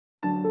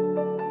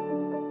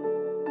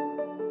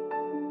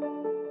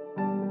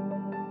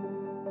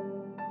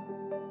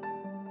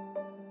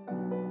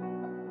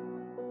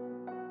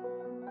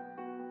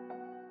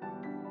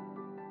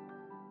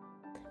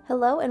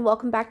Hello and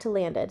welcome back to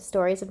Landed,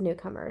 Stories of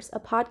Newcomers,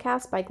 a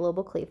podcast by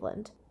Global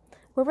Cleveland.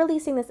 We're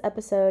releasing this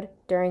episode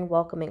during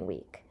Welcoming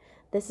Week.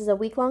 This is a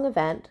week-long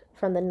event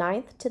from the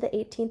 9th to the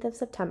 18th of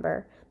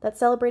September that's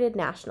celebrated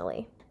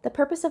nationally. The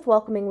purpose of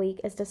Welcoming Week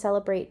is to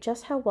celebrate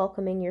just how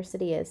welcoming your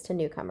city is to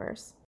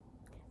newcomers.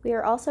 We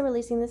are also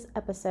releasing this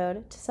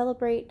episode to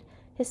celebrate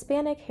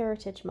Hispanic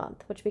Heritage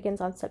Month, which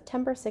begins on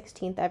September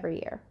 16th every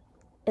year.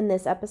 In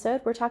this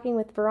episode, we're talking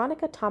with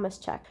Veronica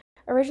Tomaschek.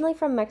 Originally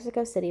from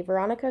Mexico City,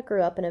 Veronica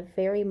grew up in a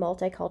very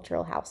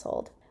multicultural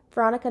household.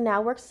 Veronica now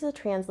works as a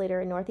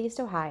translator in Northeast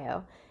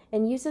Ohio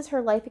and uses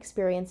her life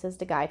experiences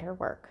to guide her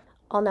work.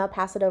 I'll now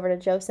pass it over to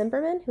Joe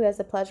Simperman, who has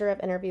the pleasure of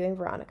interviewing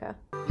Veronica.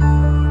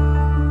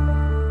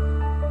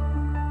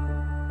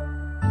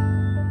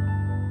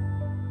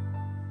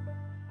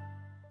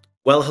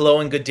 Well, hello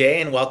and good day,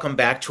 and welcome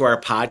back to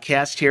our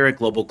podcast here at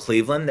Global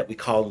Cleveland that we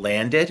call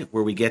Landed,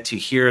 where we get to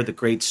hear the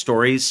great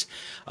stories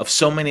of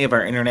so many of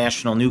our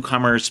international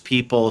newcomers,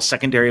 people,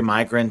 secondary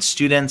migrants,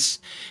 students,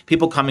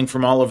 people coming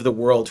from all over the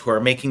world who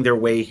are making their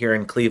way here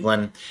in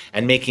Cleveland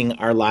and making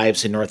our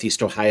lives in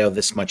Northeast Ohio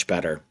this much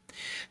better.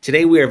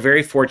 Today, we are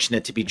very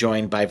fortunate to be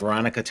joined by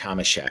Veronica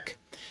Tomaschek.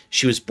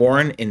 She was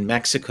born in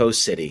Mexico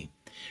City,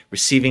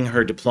 receiving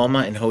her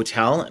diploma in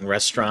hotel and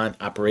restaurant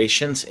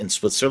operations in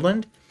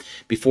Switzerland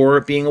before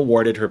being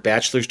awarded her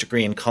bachelor's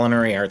degree in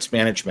culinary arts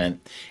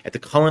management at the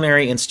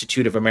Culinary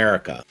Institute of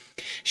America.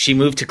 She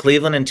moved to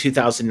Cleveland in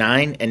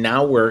 2009 and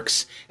now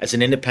works as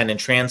an independent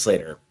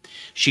translator.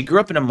 She grew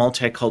up in a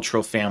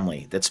multicultural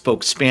family that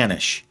spoke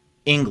Spanish,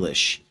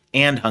 English,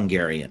 and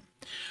Hungarian.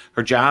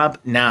 Her job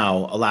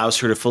now allows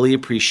her to fully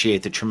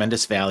appreciate the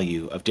tremendous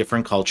value of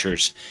different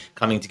cultures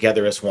coming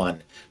together as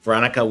one.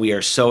 Veronica, we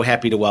are so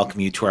happy to welcome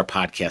you to our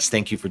podcast.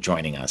 Thank you for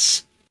joining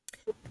us.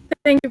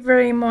 Thank you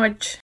very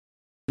much.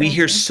 We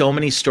hear so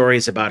many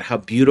stories about how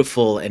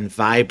beautiful and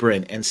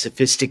vibrant and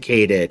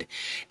sophisticated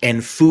and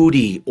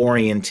foodie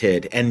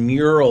oriented and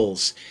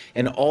murals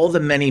and all the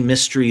many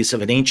mysteries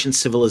of an ancient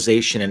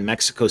civilization in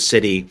Mexico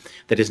City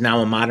that is now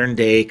a modern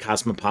day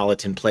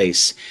cosmopolitan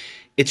place.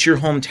 It's your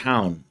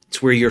hometown.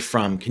 It's where you're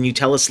from. Can you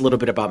tell us a little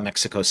bit about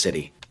Mexico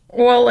City?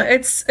 Well,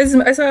 it's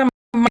a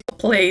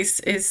place.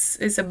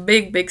 Is a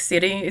big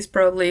city. It's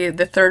probably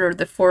the third or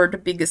the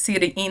fourth biggest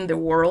city in the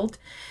world.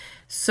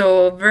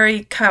 So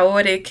very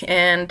chaotic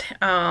and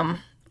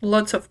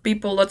lots of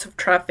people, lots of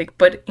traffic,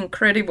 but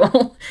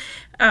incredible.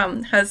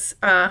 Has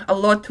a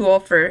lot to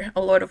offer, a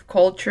lot of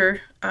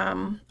culture,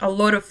 a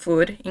lot of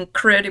food,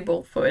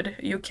 incredible food.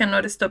 You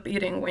cannot stop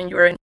eating when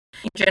you're in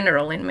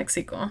general in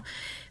Mexico.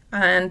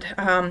 And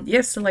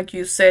yes, like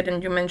you said,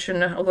 and you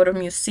mentioned a lot of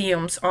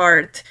museums,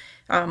 art.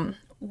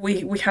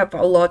 We have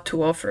a lot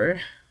to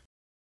offer.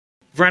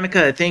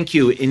 Veronica, thank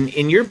you.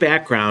 In your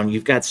background,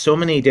 you've got so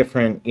many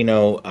different,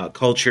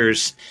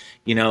 cultures.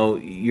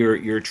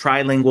 You're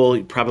trilingual.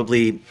 You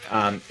probably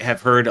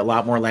have heard a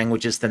lot more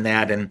languages than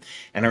that, and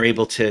are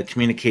able to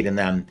communicate in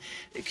them.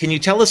 Can you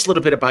tell us a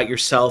little bit about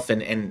yourself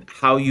and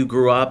how you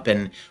grew up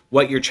and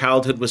what your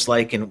childhood was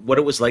like and what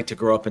it was like to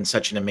grow up in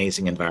such an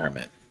amazing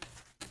environment?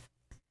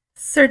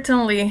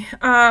 Certainly.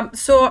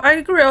 So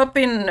I grew up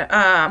in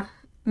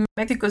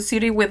Mexico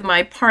City with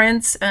my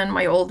parents and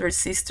my older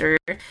sister.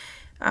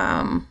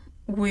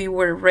 We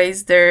were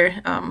raised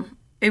there.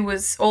 It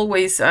was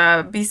always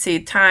a busy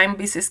time,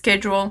 busy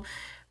schedule.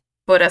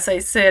 But as I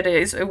said,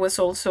 it was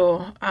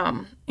also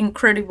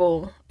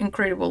incredible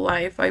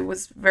life.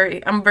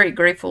 I'm very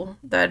grateful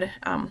that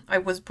I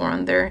was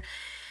born there.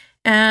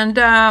 And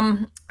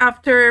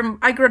after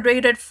I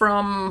graduated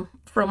from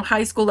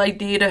high school, I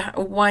did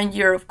 1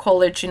 year of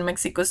college in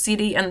Mexico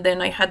City, and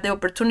then I had the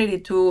opportunity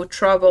to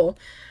travel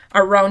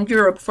around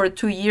Europe for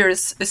 2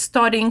 years,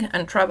 studying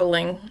and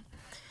traveling,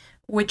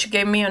 which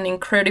gave me an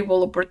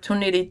incredible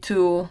opportunity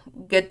to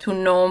get to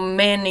know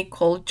many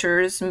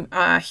cultures,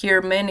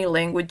 hear many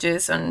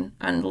languages, and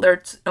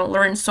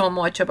learn so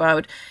much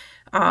about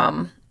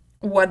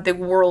what the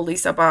world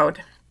is about,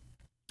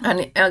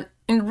 and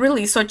in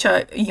really such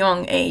a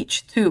young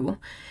age too.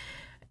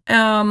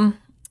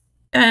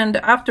 And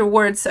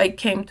afterwards, I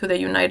came to the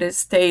United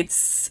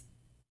States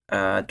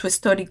to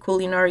study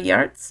culinary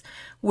arts,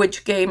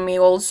 which gave me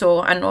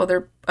also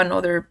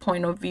another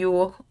point of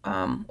view,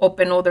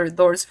 open other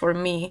doors for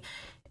me,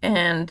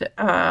 and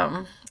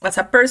as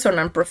a person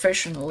and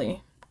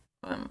professionally.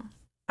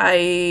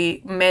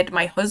 I met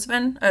my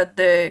husband at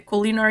the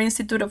Culinary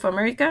Institute of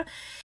America,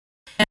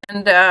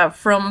 and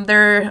from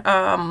there,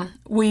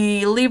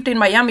 we lived in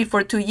Miami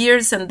for 2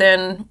 years, and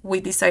then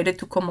we decided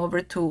to come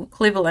over to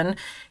Cleveland.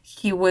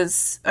 He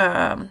was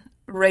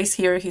raised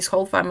here, his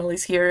whole family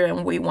is here,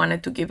 and we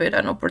wanted to give it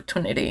an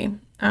opportunity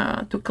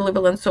to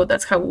Cleveland, so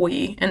that's how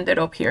we ended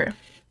up here.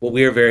 Well,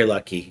 we are very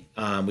lucky.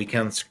 We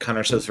count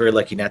ourselves very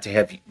lucky not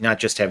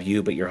just have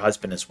you, but your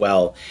husband as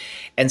well.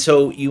 And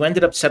so you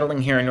ended up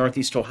settling here in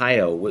Northeast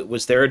Ohio.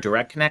 Was there a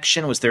direct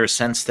connection? Was there a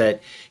sense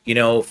that,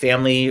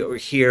 family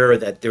here,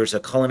 that there's a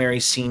culinary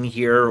scene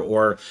here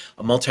or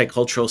a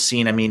multicultural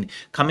scene? I mean,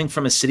 coming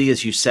from a city,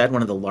 as you said,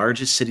 one of the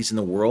largest cities in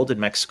the world in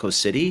Mexico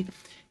City,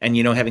 And,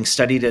 having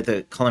studied at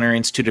the Culinary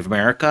Institute of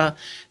America,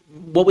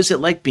 what was it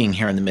like being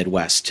here in the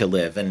Midwest to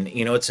live? And,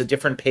 it's a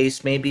different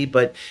pace maybe,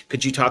 but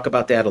could you talk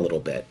about that a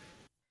little bit?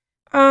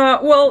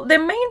 Well,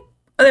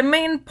 the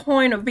main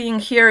point of being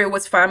here, it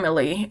was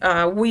family.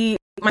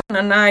 My husband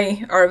and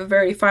I are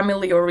very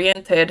family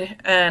oriented,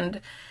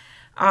 and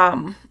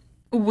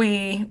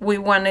we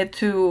wanted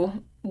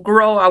to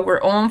grow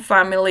our own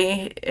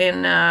family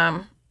in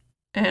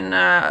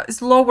a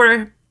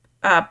slower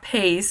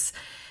pace,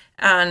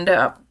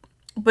 and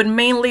but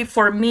mainly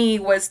for me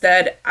was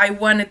that I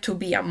wanted to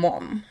be a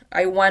mom.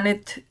 I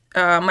wanted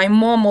my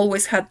mom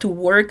always had to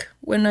work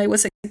when I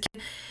was a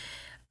kid.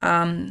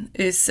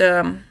 Is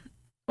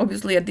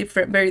obviously a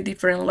very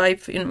different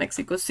life in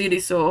Mexico City.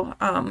 So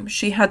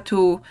she had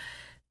to,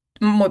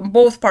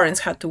 both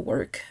parents had to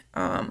work.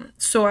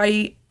 So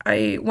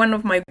one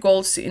of my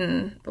goals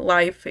in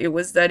life, it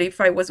was that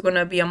if I was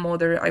gonna be a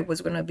mother, I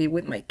was gonna be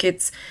with my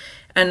kids,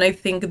 and I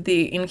think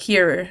in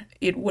here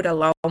it would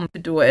allow me to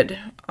do it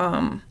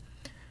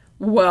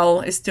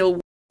while still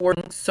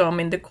working some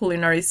in the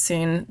culinary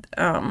scene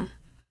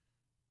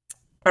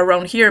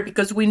around here,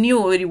 because we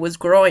knew it was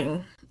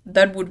growing.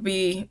 That would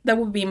be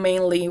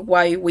mainly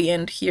why we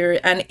end here,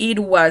 and it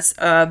was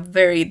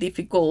very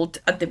difficult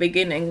at the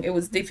beginning. It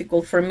was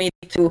difficult for me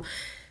to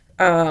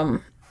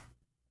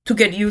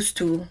get used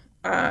to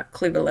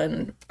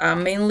Cleveland.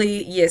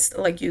 Mainly, yes,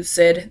 like you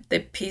said, the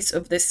piece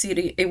of the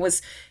city. It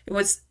was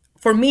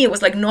for me. It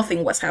was like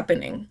nothing was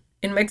happening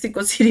in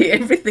Mexico City.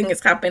 Everything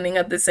is happening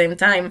at the same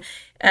time,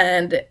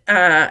 and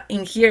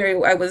in here,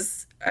 I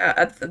was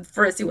at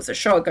first it was a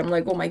shock. I'm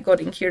like, oh my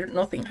god, in here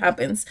nothing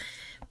happens.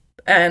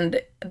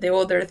 And the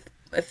other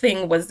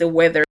thing was the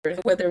weather. The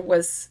weather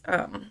was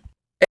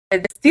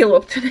still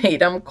up to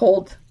date. I'm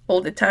cold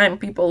all the time.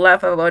 People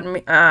laugh about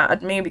me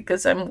at me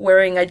because I'm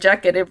wearing a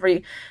jacket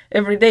every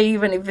day,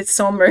 even if it's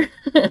summer.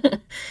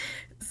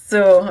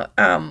 So,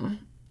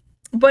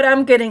 but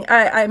I'm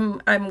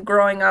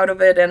growing out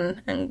of it,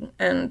 and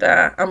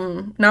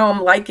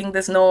I'm liking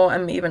the snow.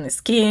 I'm even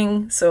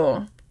skiing.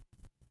 So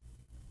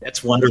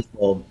that's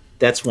wonderful.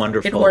 That's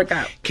wonderful. It worked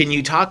out. Can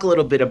you talk a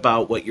little bit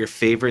about what your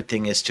favorite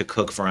thing is to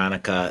cook,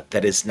 Veronica,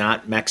 that is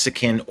not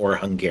Mexican or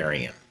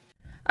Hungarian?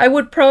 I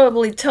would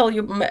probably tell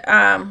you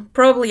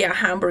probably a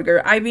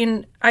hamburger. I've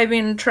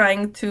been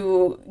trying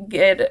to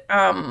get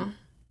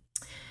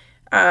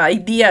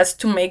ideas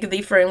to make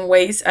different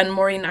ways and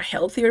more in a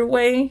healthier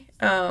way.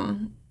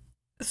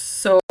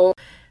 So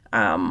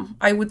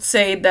I would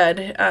say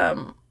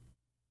that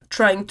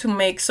trying to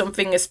make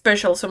something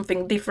special,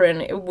 something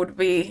different, it would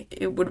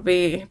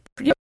be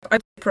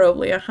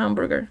probably a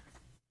hamburger.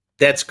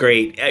 That's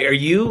great. Are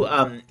you,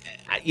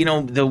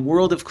 the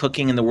world of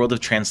cooking and the world of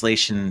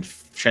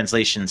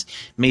translations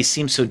may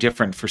seem so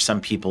different for some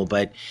people,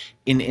 but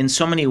in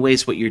so many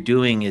ways, what you're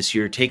doing is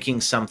you're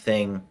taking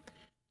something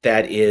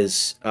that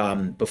is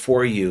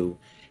before you,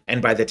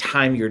 and by the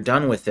time you're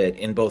done with it,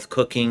 in both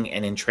cooking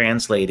and in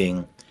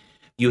translating,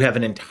 you have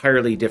an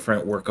entirely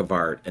different work of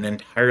art, an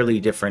entirely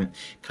different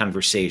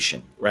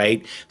conversation,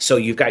 right? So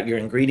you've got your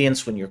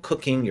ingredients when you're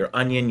cooking, your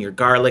onion, your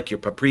garlic, your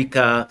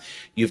paprika,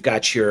 you've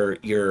got your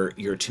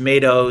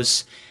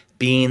tomatoes,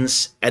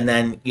 beans, and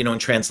then, in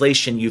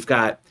translation, you've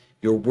got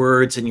your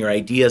words and your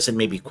ideas and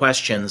maybe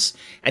questions.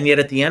 And yet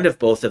at the end of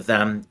both of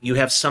them, you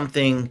have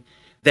something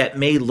that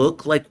may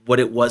look like what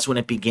it was when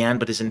it began,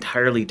 but is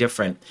entirely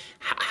different.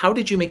 How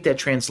did you make that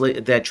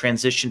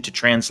transition to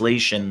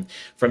translation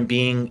from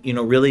being,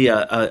 really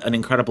an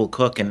incredible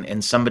cook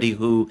and somebody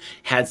who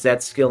has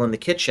that skill in the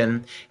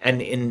kitchen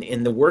and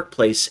in the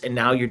workplace, and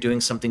now you're doing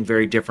something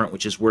very different,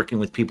 which is working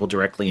with people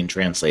directly and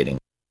translating?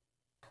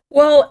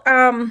 Well,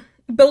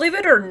 believe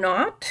it or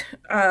not,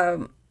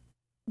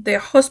 the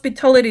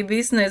hospitality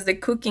business, the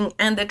cooking,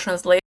 and the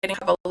translating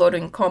have a lot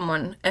in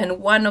common. And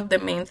one of the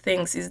main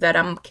things is that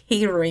I'm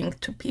catering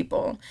to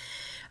people.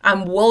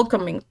 I'm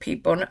welcoming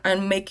people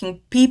and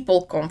making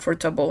people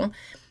comfortable.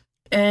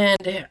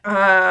 And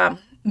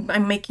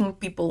I'm making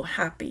people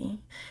happy.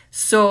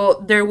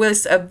 So there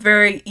was a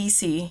very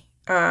easy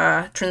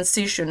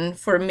transition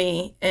for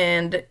me.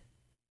 And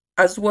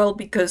as well,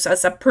 because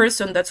as a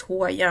person, that's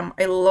who I am.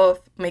 I love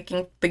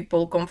making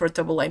people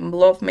comfortable. I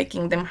love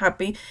making them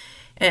happy.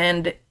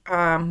 And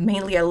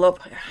mainly I love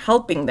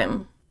helping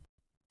them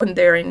when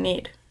they're in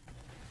need.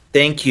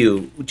 Thank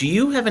you. Do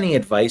you have any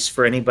advice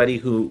for anybody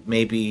who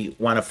maybe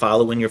want to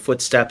follow in your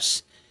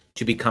footsteps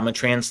to become a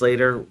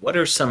translator? What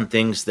are some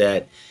things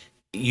that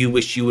you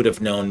wish you would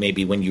have known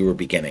maybe when you were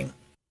beginning?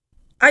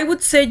 I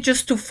would say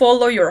just to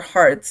follow your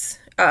hearts.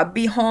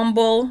 Be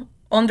humble,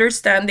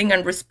 understanding,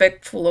 and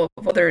respectful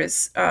of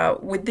others.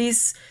 With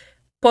this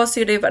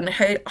positive and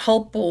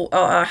helpful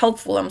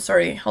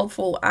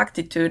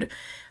attitude,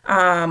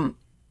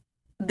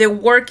 the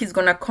work is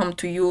gonna come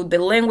to you. The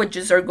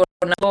languages are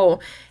gonna go,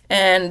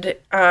 and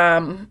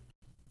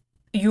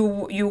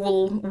you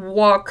will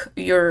walk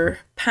your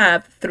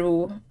path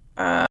through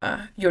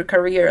your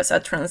career as a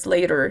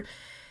translator.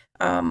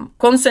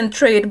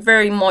 Concentrate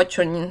very much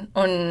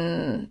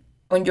on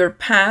your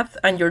path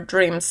and your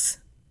dreams,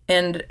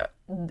 and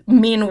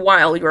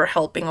meanwhile you're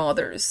helping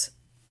others.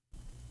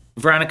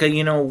 Veronica,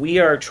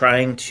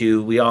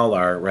 we all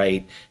are,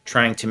 right,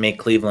 trying to make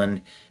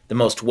Cleveland the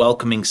most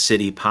welcoming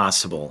city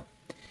possible.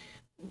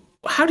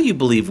 How do you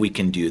believe we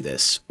can do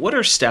this? What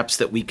are steps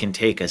that we can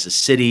take as a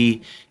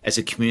city, as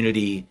a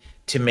community,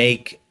 to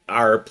make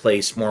our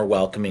place more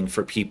welcoming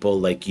for people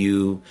like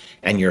you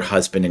and your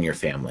husband and your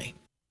family?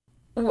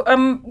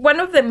 One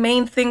of the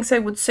main things I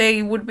would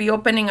say would be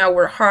opening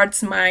our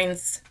hearts,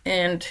 minds,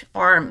 and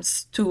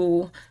arms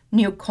to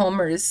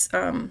newcomers,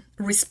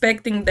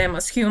 respecting them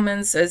as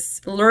humans,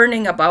 as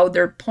learning about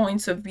their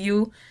points of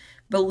view,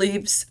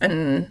 beliefs,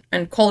 and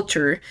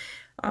culture.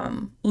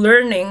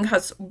 Learning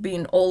has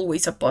been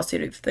always a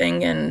positive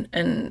thing,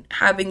 and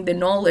having the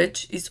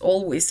knowledge is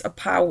always a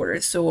power.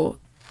 So,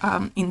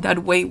 in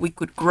that way, we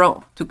could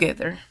grow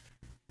together.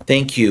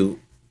 Thank you.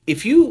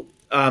 If you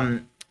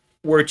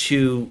were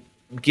to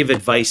give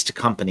advice to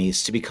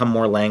companies to become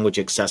more language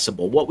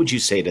accessible, what would you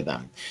say to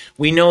them?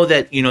 We know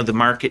that, the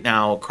market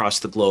now across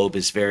the globe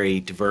is very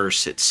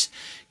diverse. It's,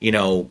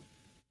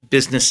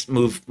 business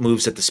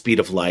moves at the speed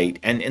of light.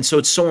 And so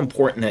it's so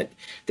important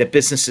that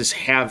businesses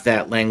have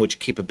that language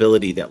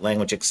capability, that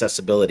language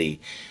accessibility.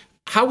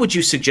 How would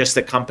you suggest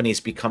that companies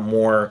become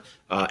more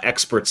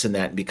experts in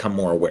that and become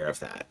more aware of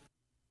that?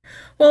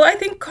 Well, I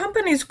think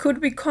companies could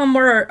become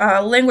more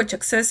language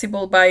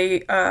accessible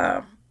by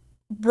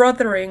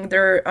broadening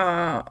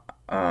their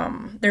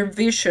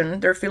vision,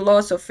 their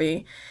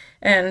philosophy,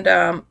 and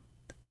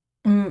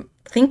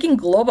thinking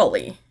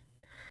globally.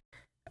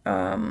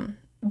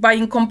 By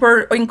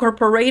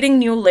incorporating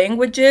new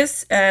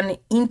languages and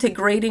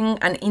integrating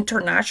an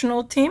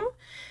international team,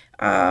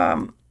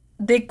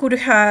 they could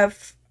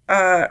have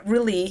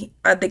really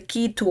the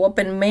key to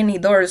open many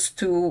doors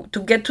to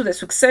get to the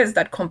success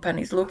that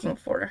companies looking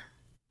for.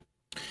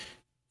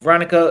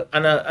 Veronica,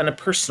 on a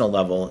personal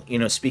level,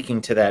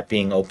 speaking to that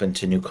being open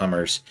to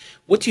newcomers,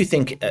 what do you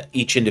think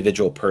each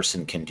individual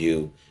person can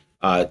do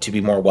to be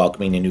more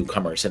welcoming to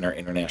newcomers in our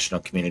international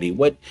community?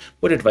 What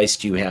advice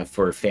do you have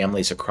for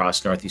families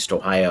across Northeast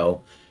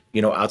Ohio,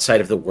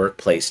 outside of the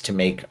workplace, to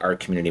make our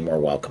community more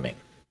welcoming?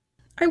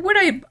 I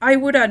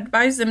would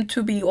advise them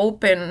to be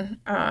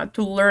open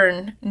to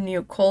learn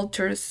new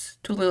cultures,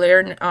 to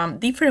learn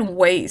different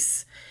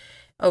ways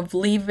of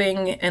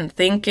living and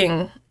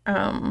thinking.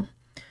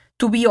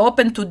 To be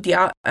open to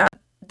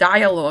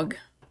dialogue.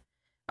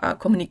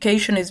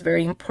 Communication is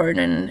very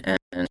important,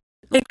 and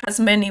it has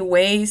many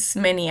ways,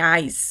 many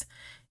eyes,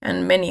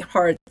 and many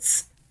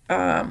hearts.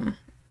 So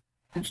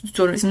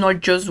it's not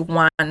just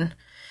one,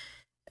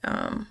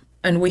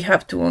 and we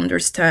have to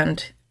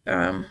understand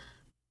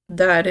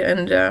that.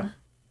 And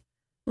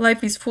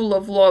life is full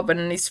of love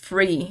and is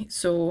free.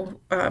 So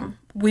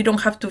we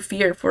don't have to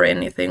fear for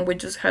anything. We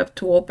just have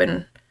to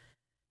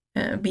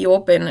be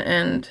open,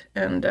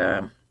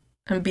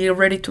 and be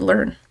ready to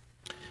learn.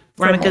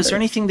 Veronica, is there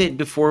anything that,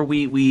 before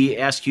we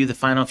ask you the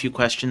final few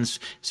questions,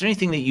 is there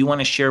anything that you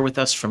want to share with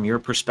us from your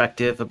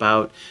perspective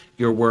about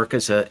your work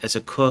as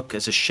a cook,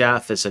 as a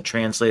chef, as a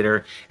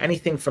translator?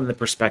 Anything from the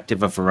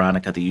perspective of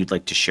Veronica that you'd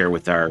like to share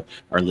with our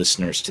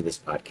listeners to this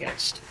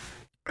podcast?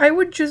 I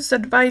would just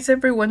advise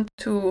everyone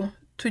to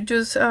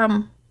just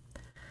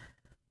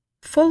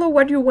follow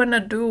what you want to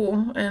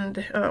do,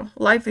 and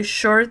life is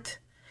short,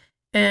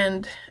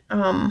 and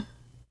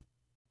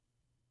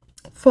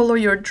follow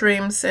your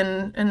dreams,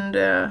 and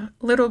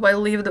little by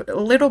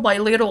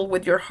little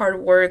with your hard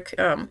work,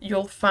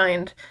 you'll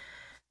find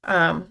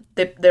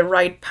the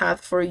right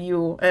path for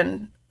you.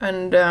 And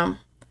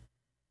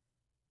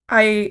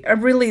I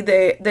really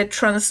the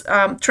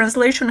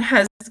translation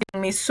has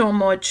given me so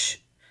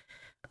much.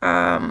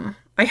 I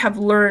have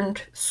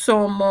learned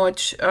so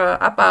much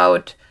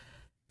about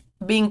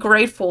being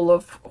grateful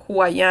of who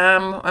I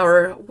am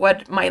or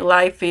what my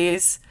life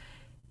is,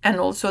 and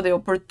also the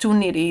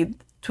opportunity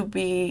to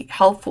be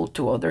helpful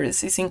to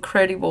others. Is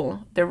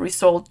incredible, the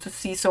result, to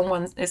see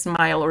someone's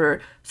smile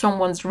or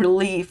someone's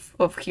relief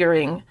of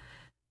hearing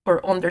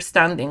or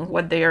understanding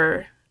what they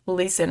are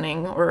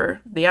listening, or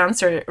the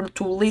answer, or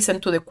to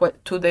listen to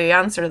the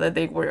answer that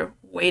they were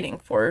waiting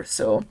for.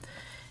 So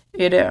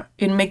it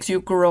makes you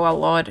grow a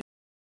lot.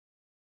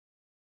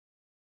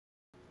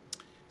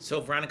 So,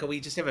 Veronica,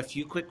 we just have a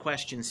few quick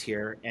questions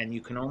here, and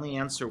you can only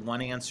answer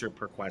one answer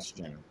per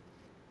question.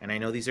 And I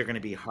know these are going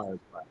to be hard,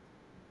 but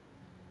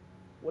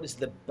what is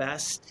the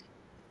best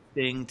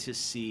thing to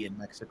see in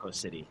Mexico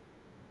City?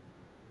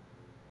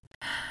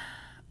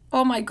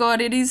 Oh my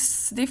God, it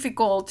is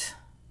difficult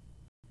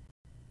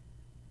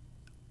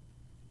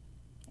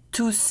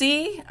to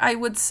see. I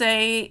would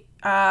say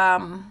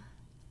a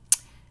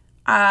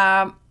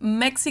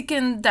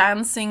Mexican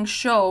dancing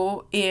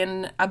show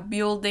in a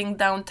building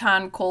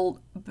downtown called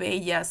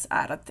Bellas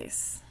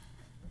Artes.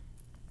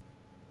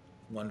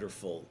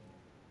 Wonderful.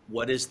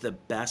 What is the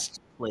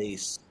best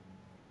place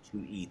to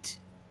eat?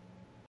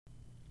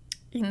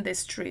 In the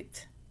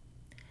street.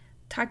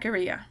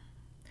 Taqueria.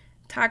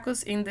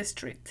 Tacos in the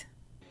street.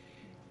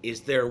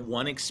 Is there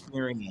one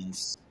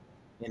experience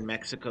in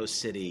Mexico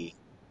City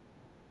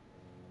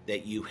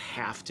that you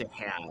have to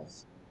have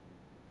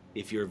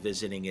if you're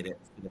visiting it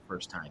for the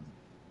first time?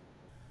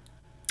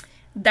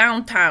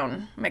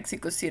 Downtown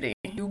Mexico City.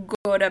 You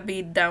gotta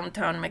be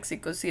downtown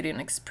Mexico City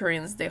and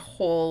experience the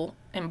whole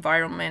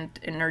environment,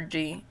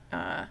 energy,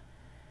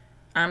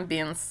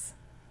 ambience.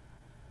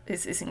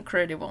 Is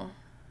incredible.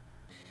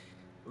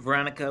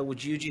 Veronica,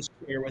 would you just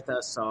share with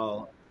us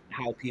all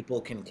how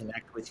people can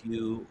connect with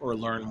you or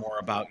learn more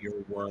about your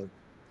work?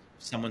 If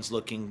someone's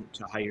looking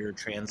to hire a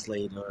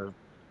translator,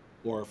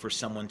 or for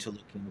someone to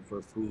looking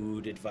for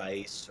food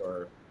advice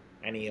or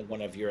any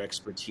one of your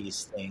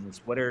expertise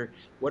things, what are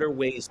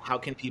ways, how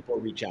can people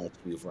reach out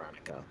to you,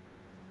 Veronica?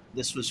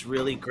 This was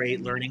really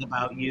great learning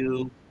about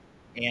you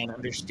and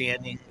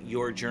understanding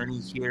your journey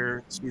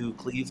here to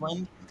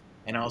Cleveland,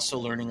 and also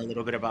learning a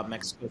little bit about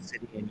Mexico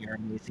City and your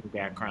amazing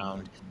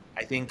background.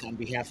 I think on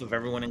behalf of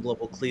everyone in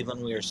Global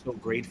Cleveland, we are so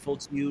grateful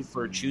to you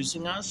for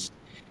choosing us.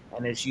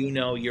 And as you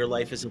know, your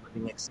life is a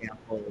living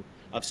example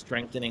of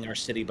strengthening our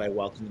city by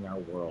welcoming our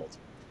world.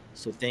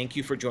 So thank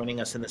you for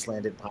joining us in this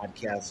Landed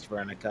podcast,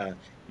 Veronica,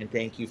 and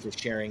thank you for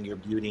sharing your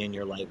beauty and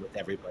your light with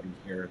everybody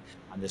here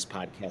on this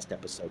podcast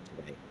episode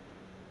today.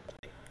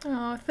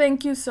 Oh,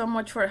 thank you so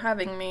much for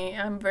having me.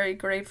 I'm very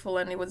grateful,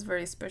 and it was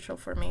very special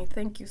for me.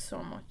 Thank you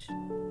so much.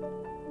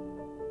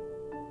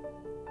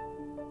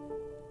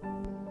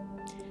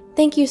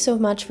 Thank you so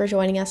much for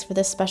joining us for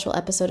this special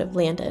episode of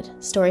Landed,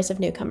 Stories of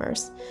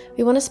Newcomers.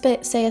 We want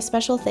to say a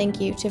special thank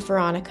you to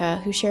Veronica,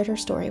 who shared her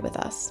story with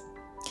us.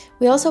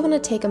 We also want to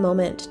take a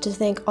moment to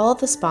thank all of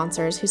the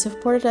sponsors who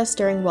supported us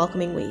during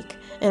Welcoming Week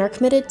and are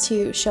committed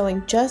to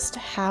showing just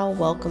how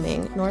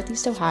welcoming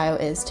Northeast Ohio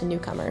is to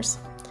newcomers.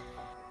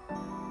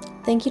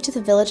 Thank you to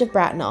the Village of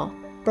Bracknell,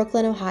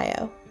 Brooklyn,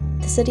 Ohio,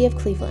 the City of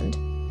Cleveland,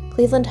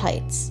 Cleveland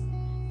Heights,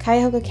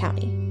 Cuyahoga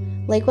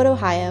County, Lakewood,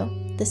 Ohio,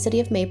 the City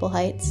of Maple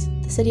Heights,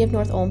 the City of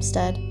North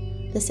Olmsted,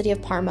 the City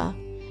of Parma,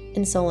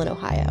 and Solon,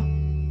 Ohio.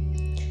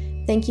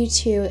 Thank you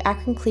to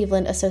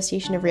Akron-Cleveland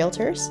Association of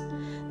Realtors,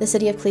 the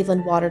City of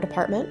Cleveland Water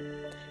Department,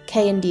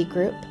 K&D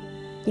Group,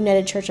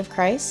 United Church of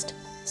Christ,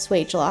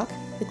 Swagelok,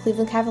 the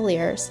Cleveland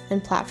Cavaliers,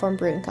 and Platform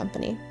Brewing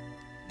Company.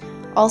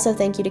 Also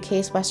thank you to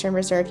Case Western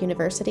Reserve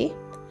University,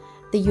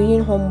 the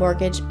Union Home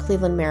Mortgage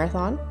Cleveland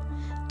Marathon,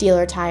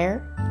 Dealer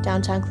Tire,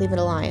 Downtown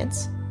Cleveland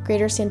Alliance,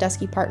 Greater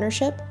Sandusky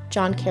Partnership,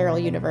 John Carroll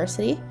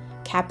University,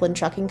 Kaplan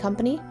Trucking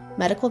Company,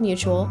 Medical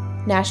Mutual,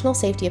 National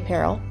Safety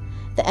Apparel,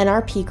 the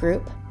NRP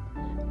Group,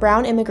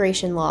 Brown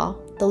Immigration Law,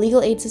 the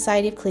Legal Aid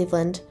Society of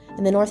Cleveland,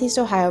 and the Northeast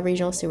Ohio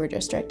Regional Sewer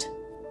District.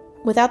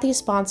 Without these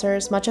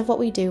sponsors, much of what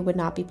we do would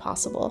not be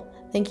possible.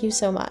 Thank you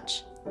so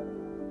much.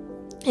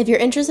 If you're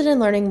interested in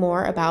learning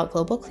more about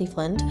Global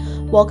Cleveland,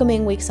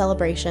 Welcoming Week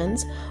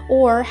celebrations,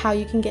 or how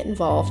you can get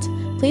involved,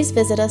 please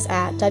visit us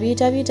at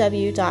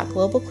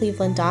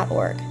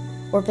www.globalcleveland.org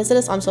or visit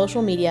us on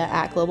social media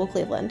at Global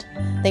Cleveland.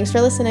 Thanks for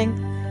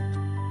listening.